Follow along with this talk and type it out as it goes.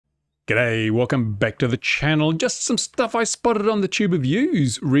G'day, welcome back to the channel. Just some stuff I spotted on the tube of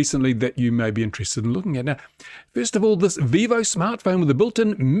views recently that you may be interested in looking at. Now, first of all, this Vivo smartphone with a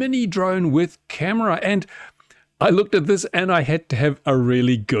built-in mini drone with camera. And I looked at this and I had to have a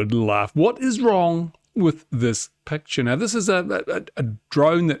really good laugh. What is wrong with this picture? Now, this is a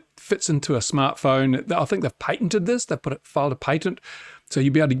drone that fits into a smartphone. I think they've patented this. They've filed a patent. So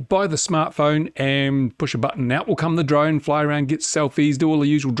you'll be able to buy the smartphone and push a button and out will come the drone, fly around, get selfies, do all the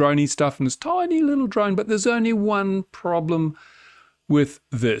usual droney stuff in this tiny little drone. But there's only one problem with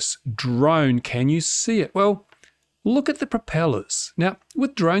this drone. Can you see it? Well, look at the propellers. Now,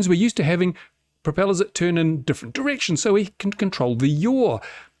 with drones, we're used to having propellers that turn in different directions so we can control the yaw.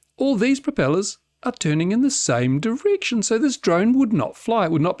 All these propellers are turning in the same direction. So this drone would not fly.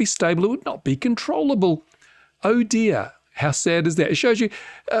 It would not be stable. It would not be controllable. Oh dear. How sad is that? It shows you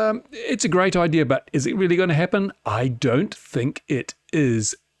it's a great idea, but is it really going to happen? I don't think it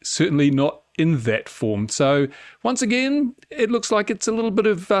is. Certainly not in that form. So once again, it looks like it's a little bit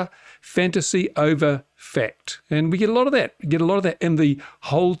of fantasy over fact. And we get a lot of that. We get a lot of that in the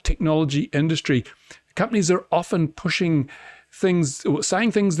whole technology industry. Companies are often pushing things or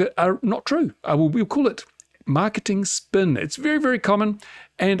saying things that are not true. We'll call it marketing spin. It's very, very common.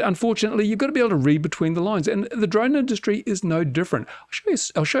 And unfortunately, you've got to be able to read between the lines. And the drone industry is no different.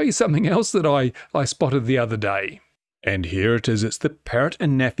 I'll show you something else that I spotted the other day. And here it is. It's the Parrot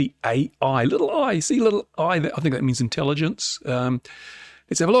Anafi Ai. Little eye. See, little eye. I think that means intelligence.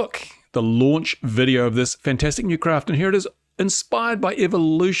 Let's have a look. The launch video of this fantastic new craft. And here it is. Inspired by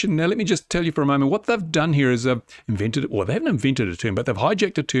evolution. Now, let me just tell you for a moment, what they've done here is invented, well, they haven't invented a term, but they've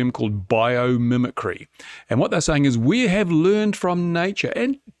hijacked a term called biomimicry. And what they're saying is we have learned from nature.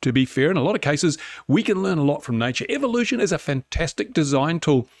 And to be fair, in a lot of cases, we can learn a lot from nature. Evolution is a fantastic design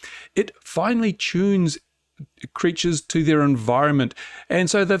tool. It finely tunes creatures to their environment.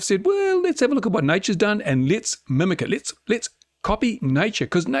 And so they've said, well, let's have a look at what nature's done and let's mimic it. Let's copy nature,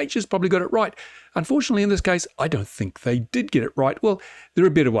 because nature's probably got it right. Unfortunately, in this case, I don't think they did get it right. Well, there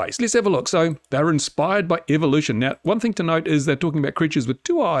are better ways. Let's have a look. So they're inspired by evolution. Now, one thing to note is they're talking about creatures with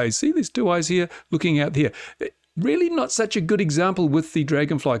two eyes. See, there's two eyes here looking out here. Really not such a good example with the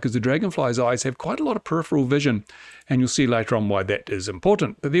dragonfly, because the dragonfly's eyes have quite a lot of peripheral vision. And you'll see later on why that is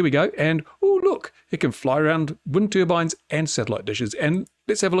important. But there we go. And, oh, look, it can fly around wind turbines and satellite dishes. And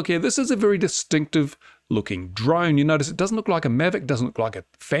let's have a look here. This is a very distinctive looking drone. You notice it doesn't look like a Mavic, doesn't look like a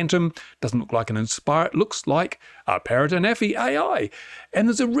Phantom, doesn't look like an Inspire. It looks like a Parrot Anafi Ai. And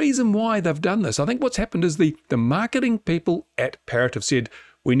there's a reason why they've done this. I think what's happened is the marketing people at Parrot have said,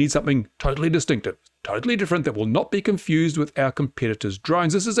 we need something totally distinctive, totally different, that will not be confused with our competitors'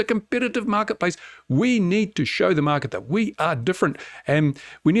 drones. This is a competitive marketplace. We need to show the market that we are different. And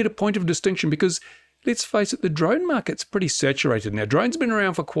we need a point of distinction because, let's face it, the drone market's pretty saturated now. Drones have been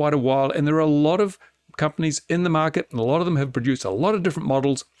around for quite a while, and there are a lot of companies in the market, and a lot of them have produced a lot of different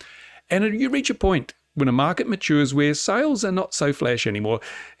models. And you reach a point when a market matures where sales are not so flash anymore.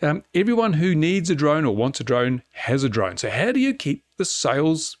 Everyone who needs a drone or wants a drone has a drone. So how do you keep the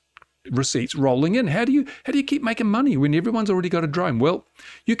sales receipts rolling in? How do you keep making money when everyone's already got a drone? Well,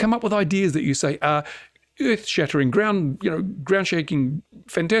 you come up with ideas that you say are earth-shattering, ground-shaking,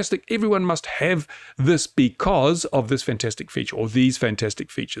 fantastic. Everyone must have this because of this fantastic feature, or these fantastic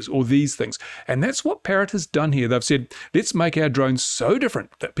features, or these things. And that's what Parrot has done here. They've said, let's make our drones so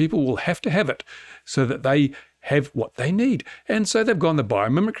different that people will have to have it so that they have what they need. And so they've gone the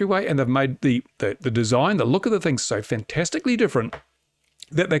biomimicry way, and they've made the design, the look of the thing so fantastically different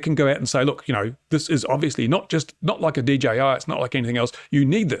that they can go out and say, look, this is obviously not like a DJI, it's not like anything else. You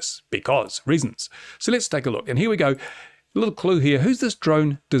need this because reasons. So let's take a look. And here we go. A little clue here. Who's this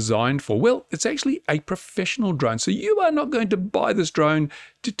drone designed for? Well, it's actually a professional drone. So you are not going to buy this drone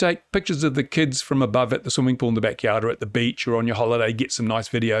to take pictures of the kids from above at the swimming pool in the backyard or at the beach or on your holiday, get some nice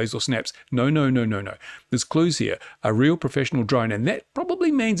videos or snaps. No. There's clues here. A real professional drone. And that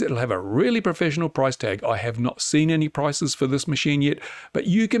probably means it'll have a really professional price tag. I have not seen any prices for this machine yet, but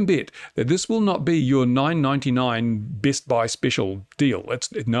you can bet that this will not be your $9.99 Best Buy special deal.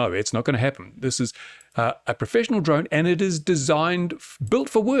 No, it's not going to happen. This is a professional drone, and it is built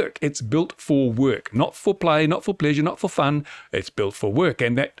for work. It's built for work, not for play, not for pleasure, not for fun. It's built for work,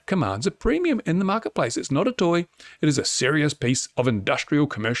 and that commands a premium in the marketplace. It's not a toy. It is a serious piece of industrial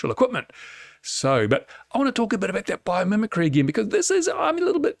commercial equipment. So, but I want to talk a bit about that biomimicry again, because this is, I'm a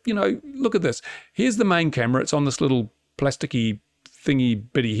little bit, look at this. Here's the main camera. It's on this little plasticky thingy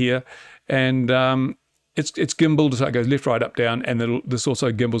bitty here, and it's gimbaled, so it goes left, right, up, down, and this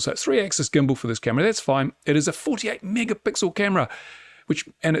also gimbals. So it's 3-axis gimbal for this camera. That's fine. It is a 48 megapixel camera.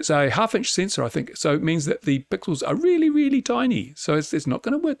 and it's a 1/2 inch sensor, I think. So it means that the pixels are really, really tiny. So it's not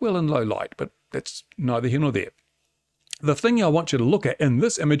going to work well in low light, but that's neither here nor there. The thing I want you to look at in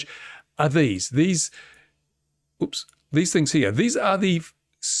this image are these things here. These are the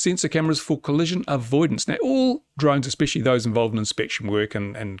sensor cameras for collision avoidance. Now, all drones, especially those involved in inspection work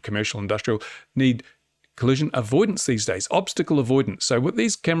and commercial industrial, need collision avoidance these days, obstacle avoidance. So what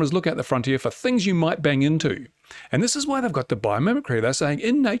these cameras look at the frontier for things you might bang into. And this is why they've got the biomimicry. They're saying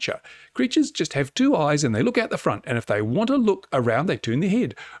in nature, creatures just have two eyes and they look out the front. And if they want to look around, they turn their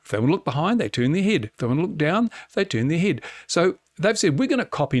head. If they want to look behind, they turn their head. If they want to look down, they turn their head. So they've said, we're going to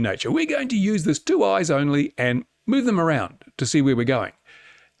copy nature. We're going to use this two eyes only and move them around to see where we're going.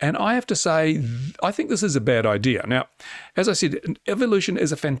 And I have to say, I think this is a bad idea. Now, as I said, evolution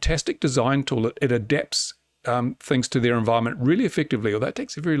is a fantastic design tool. It adapts things to their environment really effectively, although it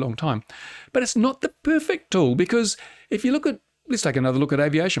takes a very long time. But it's not the perfect tool, because if you look at, let's take another look at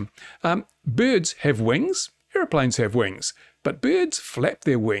aviation. Birds have wings, airplanes have wings. But birds flap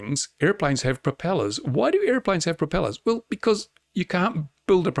their wings, airplanes have propellers. Why do airplanes have propellers? Well, because you can't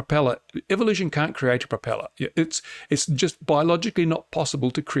build a propeller. Evolution can't create a propeller. It's just biologically not possible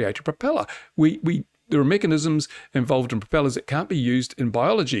to create a propeller. There are mechanisms involved in propellers that can't be used in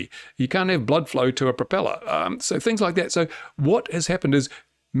biology. You can't have blood flow to a propeller. So things like that. So what has happened is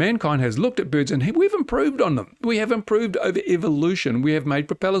mankind has looked at birds and we've improved on them. We have improved over evolution. We have made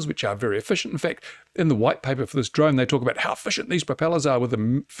propellers which are very efficient. In fact, in the white paper for this drone, they talk about how efficient these propellers are with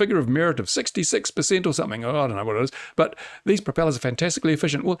a figure of merit of 66% or something. Oh, I don't know what it is. But these propellers are fantastically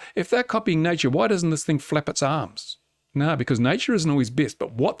efficient. Well, if they're copying nature, why doesn't this thing flap its arms? No, because nature isn't always best.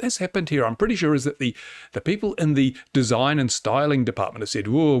 But what has happened here, I'm pretty sure, is that the people in the design and styling department have said,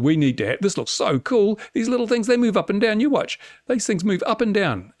 whoa, we need to have, this looks so cool. These little things, they move up and down. You watch. These things move up and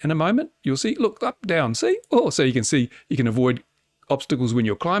down. In a moment, you'll see, look, up, down, see? Oh, so you can see, you can avoid obstacles when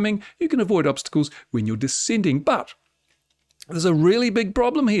you're climbing. You can avoid obstacles when you're descending. But there's a really big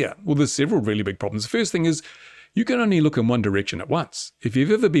problem here. Well, there's several really big problems. The first thing is, you can only look in one direction at once. If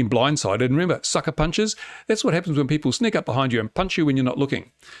you've ever been blindsided, and remember, sucker punches, that's what happens when people sneak up behind you and punch you when you're not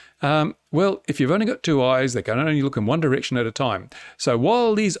looking. Well, if you've only got two eyes, they can only look in one direction at a time. So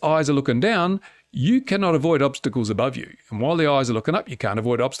while these eyes are looking down, you cannot avoid obstacles above you. And while the eyes are looking up, you can't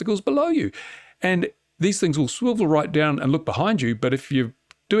avoid obstacles below you. And these things will swivel right down and look behind you, but if you're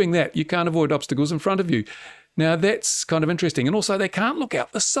doing that, you can't avoid obstacles in front of you. Now, that's kind of interesting. And also, they can't look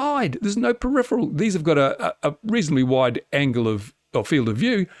out the side. There's no peripheral. These have got a reasonably wide angle or field of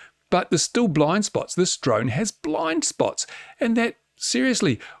view, but there's still blind spots. This drone has blind spots. And that,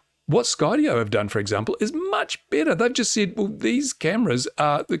 seriously, what Skydio have done, for example, is much better. They've just said, well, these cameras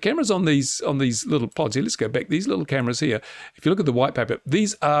are, the cameras on these little pods here, let's go back, these little cameras here, if you look at the white paper,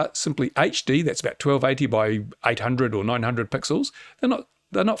 these are simply HD, that's about 1280 by 800 or 900 pixels.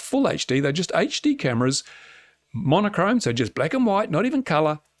 They're not full HD, they're just HD cameras, monochrome, so just black and white, not even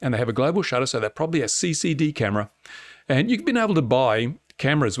color, and they have a global shutter, so they're probably a CCD camera. And you've been able to buy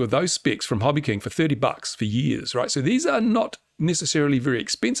cameras with those specs from Hobby King for $30 for years, right? So these are not necessarily very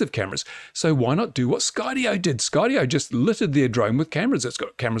expensive cameras. So why not do what Skydio did? Skydio just littered their drone with cameras. It's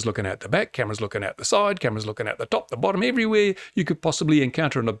got cameras looking out the back, cameras looking out the side, cameras looking out the top, the bottom, everywhere you could possibly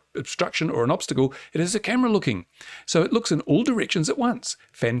encounter an obstruction or an obstacle. It is a camera looking. So it looks in all directions at once.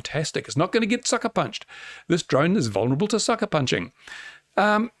 Fantastic. It's not going to get sucker punched. This drone is vulnerable to sucker punching.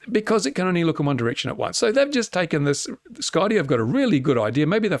 Because it can only look in one direction at once. So they've just taken this, Skydio have got a really good idea.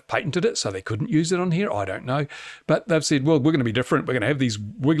 Maybe they've patented it so they couldn't use it on here. I don't know. But they've said, well, we're going to be different. We're going to have these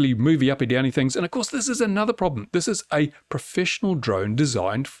wiggly, movie, uppy, downy things. And of course, this is another problem. This is a professional drone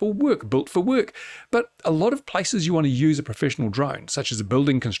designed for work, built for work. But a lot of places you want to use a professional drone, such as a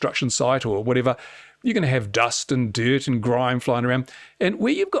building construction site or whatever, you're going to have dust and dirt and grime flying around. And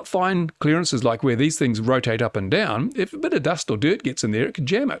where you've got fine clearances, like where these things rotate up and down, if a bit of dust or dirt gets in there, it could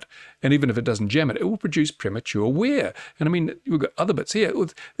jam it. And even if it doesn't jam it, it will produce premature wear. And I mean, we've got other bits here.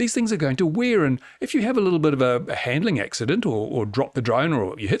 These things are going to wear. And if you have a little bit of a handling accident or drop the drone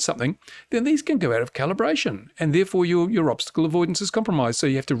or you hit something, then these can go out of calibration. And therefore, your obstacle avoidance is compromised. So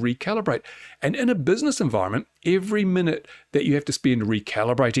you have to recalibrate. And in a business environment, every minute that you have to spend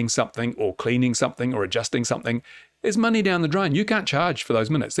recalibrating something or cleaning something or adjusting something is money down the drain. You can't charge for those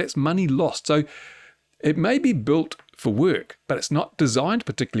minutes. That's money lost. So it may be built for work, but it's not designed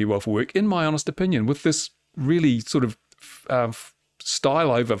particularly well for work, in my honest opinion, with this really sort of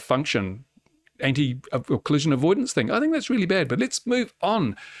style over function collision avoidance thing. I think that's really bad. But let's move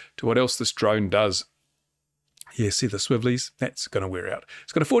on to what else this drone does. Yeah, see the swivelies? That's going to wear out.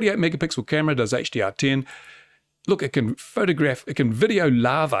 It's got a 48 megapixel camera, does HDR10. Look, it can photograph, it can video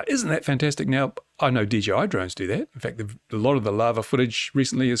lava. Isn't that fantastic? Now, I know DJI drones do that. In fact, a lot of the lava footage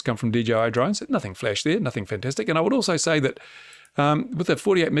recently has come from DJI drones. Nothing flash there, nothing fantastic. And I would also say that with a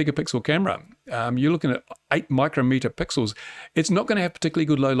 48 megapixel camera, you're looking at 8 micrometer pixels. It's not going to have particularly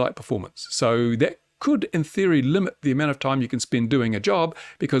good low light performance. So that could, in theory, limit the amount of time you can spend doing a job,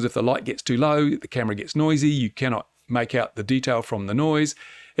 because if the light gets too low, the camera gets noisy, you cannot make out the detail from the noise.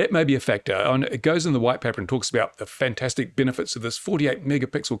 It may be a factor. And it goes in the white paper and talks about the fantastic benefits of this 48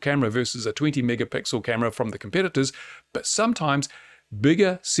 megapixel camera versus a 20 megapixel camera from the competitors. But sometimes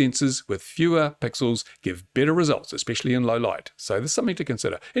bigger sensors with fewer pixels give better results, especially in low light. So there's something to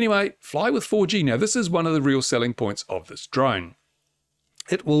consider. Anyway, fly with 4G. Now, this is one of the real selling points of this drone.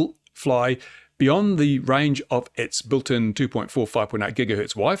 It will fly beyond the range of its built-in 2.4, 5.8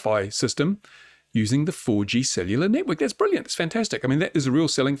 gigahertz Wi-Fi system using the 4G cellular network. That's brilliant. It's fantastic. I mean, that is a real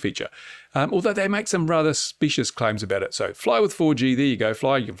selling feature. Although they make some rather specious claims about it. So fly with 4G, there you go,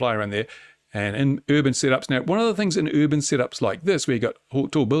 you can fly around there. And in urban setups, now, one of the things in urban setups like this, where you've got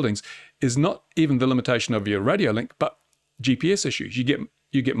tall buildings, is not even the limitation of your radio link, but GPS issues. You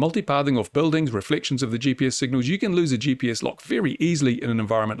get multipathing off buildings, reflections of the GPS signals. You can lose a GPS lock very easily in an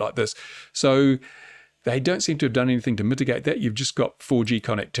environment like this. So they don't seem to have done anything to mitigate that. You've just got 4G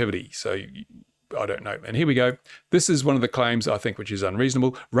connectivity. So I don't know. And here we go. This is one of the claims, I think, which is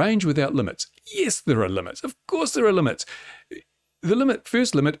unreasonable. Range without limits. Yes, there are limits. Of course there are limits. The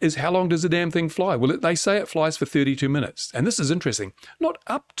first limit is how long does the damn thing fly? Well, they say it flies for 32 minutes. And this is interesting. Not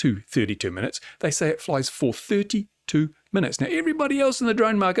up to 32 minutes. They say it flies for 32 minutes. Now, everybody else in the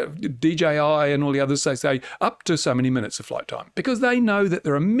drone market, DJI and all the others, they say up to so many minutes of flight time, because they know that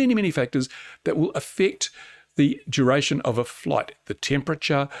there are many, many factors that will affect the duration of a flight. The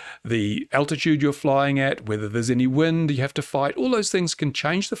temperature, the altitude you're flying at, whether there's any wind you have to fight, all those things can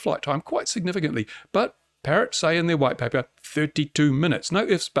change the flight time quite significantly. But Parrot say in their white paper, 32 minutes. No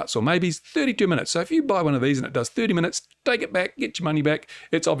ifs, buts, or maybes, 32 minutes. So if you buy one of these and it does 30 minutes, take it back, get your money back.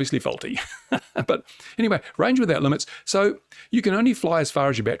 It's obviously faulty. But anyway, range without limits. So you can only fly as far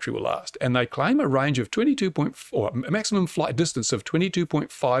as your battery will last. And they claim a range of 22.4, a maximum flight distance of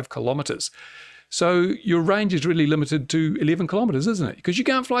 22.5 kilometers. So your range is really limited to 11 kilometers, isn't it? Because you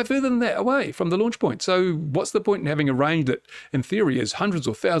can't fly further than that away from the launch point. So what's the point in having a range that, in theory, is hundreds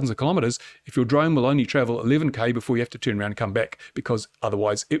or thousands of kilometers if your drone will only travel 11K before you have to turn around and come back, because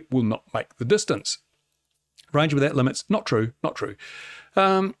otherwise it will not make the distance? Range without limits, not true, not true.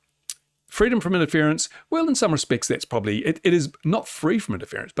 Freedom from interference, well, in some respects, that's probably, it is not free from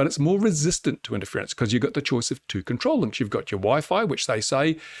interference, but it's more resistant to interference because you've got the choice of 2 control links. You've got your Wi-Fi, which they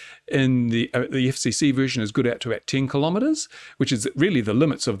say in the FCC version is good out to about 10 kilometers, which is really the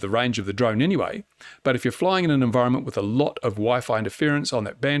limits of the range of the drone anyway. But if you're flying in an environment with a lot of Wi-Fi interference on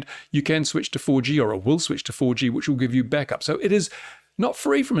that band, you can switch to 4G, or it will switch to 4G, which will give you backup. So it is not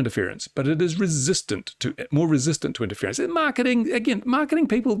free from interference, but it is more resistant to interference. And marketing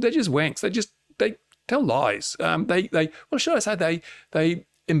people, they're just wanks. They tell lies. They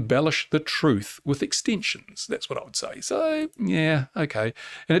embellish the truth with extensions. That's what I would say. So yeah, okay.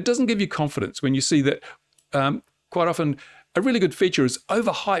 And it doesn't give you confidence when you see that quite often a really good feature is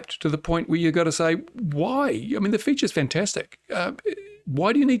overhyped to the point where you've got to say, why? I mean, the feature's fantastic.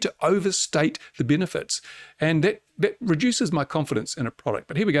 Why do you need to overstate the benefits? And that reduces my confidence in a product.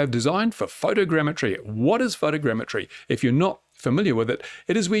 But here we go, designed for photogrammetry. What is photogrammetry? If you're not familiar with it,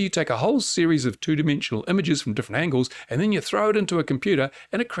 it is where you take a whole series of 2-dimensional images from different angles, and then you throw it into a computer,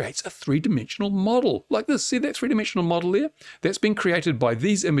 and it creates a 3-dimensional model like this. See that 3-dimensional model there? That's been created by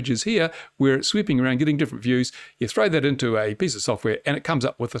these images here, where it's sweeping around, getting different views. You throw that into a piece of software, and it comes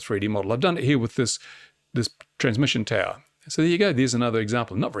up with a 3D model. I've done it here with this transmission tower. So there you go. There's another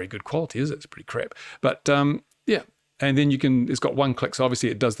example. Not very good quality, is it? It's pretty crap. But yeah, and then it's got one click. So obviously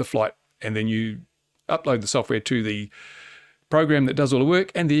it does the flight, and then you upload the software to the program that does all the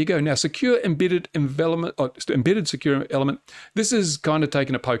work, and there you go. Now, secure embedded secure element. This is kind of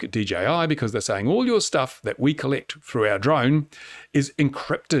taking a poke at DJI, because they're saying all your stuff that we collect through our drone is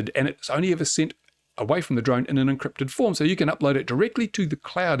encrypted, and it's only ever sent away from the drone in an encrypted form. So you can upload it directly to the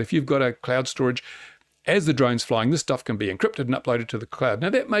cloud. If you've got a cloud storage, as the drone's flying, this stuff can be encrypted and uploaded to the cloud. Now,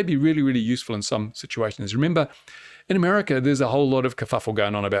 that may be really, really useful in some situations. Remember, in America, there's a whole lot of kerfuffle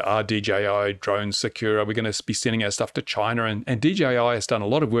going on about, are DJI drones secure? Are we going to be sending our stuff to China? And DJI has done a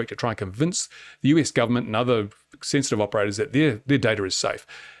lot of work to try and convince the US government and other sensitive operators that their data is safe.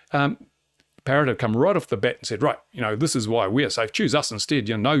 Parrot have come right off the bat and said, right, this is why we're safe. Choose us instead.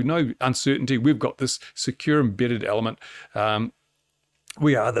 No uncertainty. We've got this secure embedded element.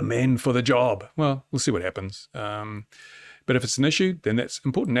 We are the men for the job. Well, we'll see what happens. But if it's an issue, then that's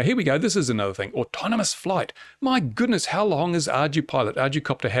important. Now, here we go. This is another thing. Autonomous flight. My goodness, how long has ArduPilot,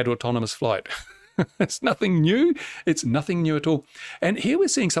 ArduCopter had autonomous flight? It's nothing new. It's nothing new at all. And here we're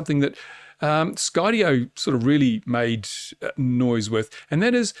seeing something that Skydio sort of really made noise with, and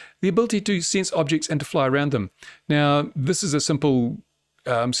that is the ability to sense objects and to fly around them. Now, this is a simple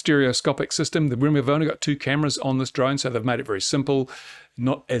stereoscopic system. Remember, we've only got 2 cameras on this drone, so they've made it very simple.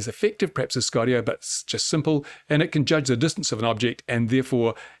 Not as effective perhaps as Skydio, but it's just simple, and it can judge the distance of an object and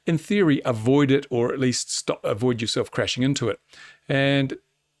therefore, in theory, avoid it, or at least avoid yourself crashing into it. And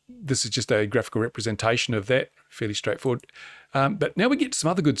this is just a graphical representation of that, fairly straightforward. But now we get to some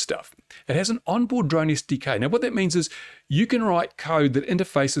other good stuff. It has an onboard drone SDK. Now what that means is you can write code that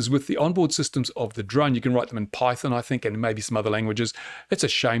interfaces with the onboard systems of the drone. You can write them in Python, I think, and maybe some other languages. It's a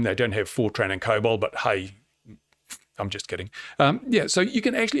shame they don't have Fortran and COBOL, but hey, I'm just kidding. Yeah, so you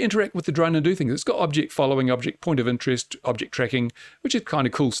can actually interact with the drone and do things. It's got object following, object point of interest, object tracking, which is kind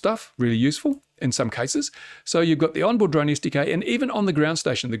of cool stuff, really useful in some cases. So you've got the onboard drone SDK, and even on the ground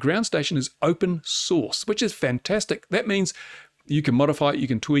station is open source, which is fantastic. That means you can modify it, you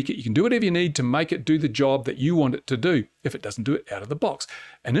can tweak it, you can do whatever you need to make it do the job that you want it to do if it doesn't do it out of the box.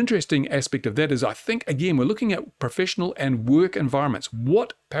 An interesting aspect of that is, I think, again, we're looking at professional and work environments.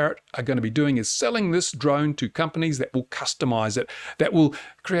 What Parrot are going to be doing is selling this drone to companies that will customize it, that will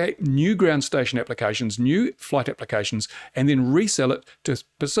create new ground station applications, new flight applications, and then resell it to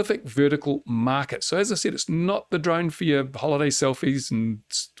specific vertical markets. So as I said, it's not the drone for your holiday selfies and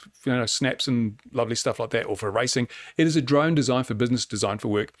snaps and lovely stuff like that, or for racing. It is a drone designed for business, designed for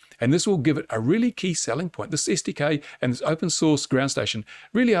work, and this will give it a really key selling point. This SDK and this open source ground station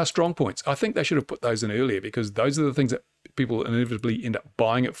really are strong points. I think they should have put those in earlier, because those are the things that people inevitably end up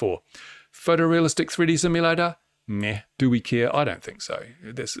buying it for. Photorealistic 3D simulator? Meh. Do we care? I don't think so.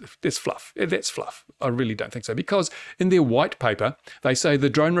 That's fluff. That's fluff. I really don't think so, because in their white paper, they say the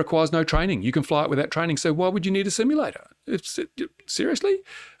drone requires no training. You can fly it without training, so why would you need a simulator? Seriously?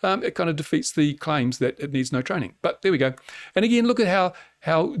 It kind of defeats the claims that it needs no training. But there we go. And again, look at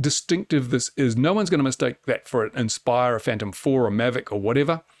how distinctive this is. No one's going to mistake that for an Inspire, a Phantom 4, or Mavic, or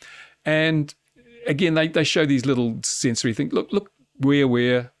whatever. And again, they show these little sensory things. Look,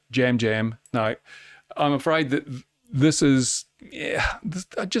 where, jam. No, I'm afraid that this is,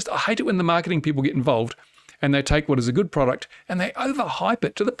 I hate it when the marketing people get involved and they take what is a good product and they overhype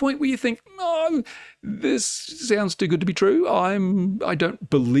it to the point where you think, no, this sounds too good to be true. I don't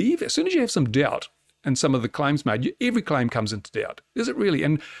believe. As soon as you have some doubt in some of the claims made, every claim comes into doubt. Is it really?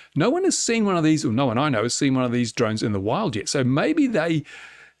 And no one has seen one of these, or no one I know has seen one of these drones in the wild yet. So maybe they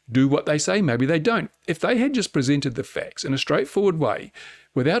do what they say, maybe they don't. If they had just presented the facts in a straightforward way,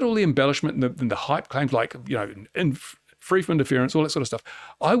 without all the embellishment and the hype claims like, free from interference, all that sort of stuff,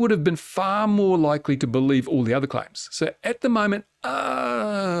 I would have been far more likely to believe all the other claims. So at the moment,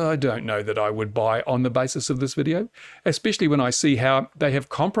 I don't know that I would buy on the basis of this video, especially when I see how they have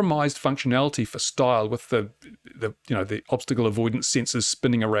compromised functionality for style with the obstacle avoidance sensors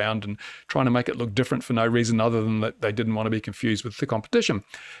spinning around and trying to make it look different for no reason other than that they didn't want to be confused with the competition.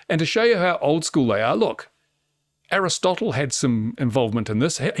 And to show you how old school they are, look, Aristotle had some involvement in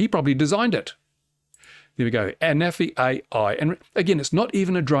this. He probably designed it. There we go, Anafi Ai. And again, it's not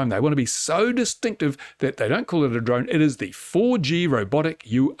even a drone. They want to be so distinctive that they don't call it a drone. It is the 4G robotic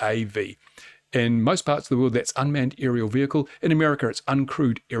UAV. In most parts of the world, that's unmanned aerial vehicle. In America, it's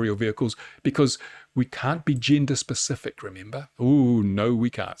uncrewed aerial vehicles, because we can't be gender specific, remember? Oh, no, we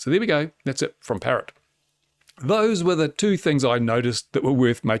can't. So there we go. That's it from Parrot. Those were the 2 things I noticed that were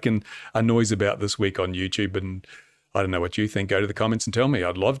worth making a noise about this week on YouTube. And I don't know what you think. Go to the comments and tell me.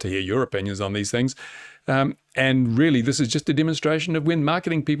 I'd love to hear your opinions on these things. And really, this is just a demonstration of when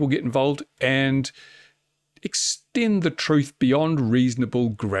marketing people get involved and extend the truth beyond reasonable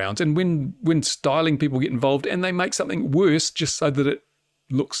grounds. And when styling people get involved and they make something worse just so that it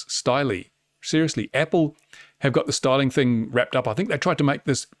looks styly. Seriously, Apple have got the styling thing wrapped up. I think they tried to make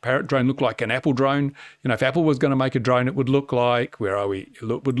this Parrot drone look like an Apple drone. If Apple was going to make a drone, it would look like, where are we?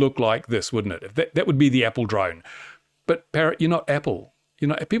 It would look like this, wouldn't it? That would be the Apple drone. But Parrot, you're not Apple.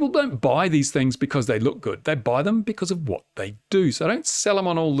 People don't buy these things because they look good. They buy them because of what they do. So don't sell them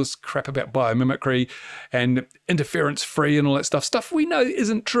on all this crap about biomimicry and interference free and all that stuff. Stuff we know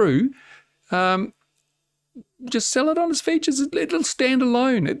isn't true. Just sell it on its features. It'll stand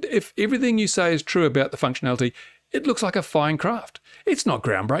alone. If everything you say is true about the functionality, it looks like a fine craft. It's not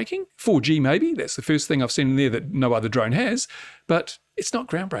groundbreaking. 4G maybe. That's the first thing I've seen in there that no other drone has. But it's not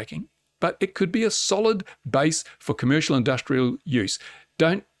groundbreaking. But it could be a solid base for commercial industrial use.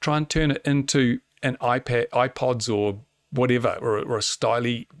 Don't try and turn it into an iPods or whatever, or a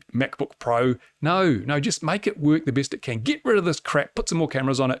styly MacBook Pro. No, just make it work the best it can. Get rid of this crap, put some more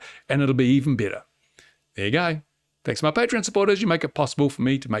cameras on it, and it'll be even better. There you go. Thanks to my Patreon supporters. You make it possible for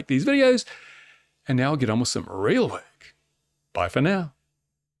me to make these videos. And now I'll get on with some real work. Bye for now.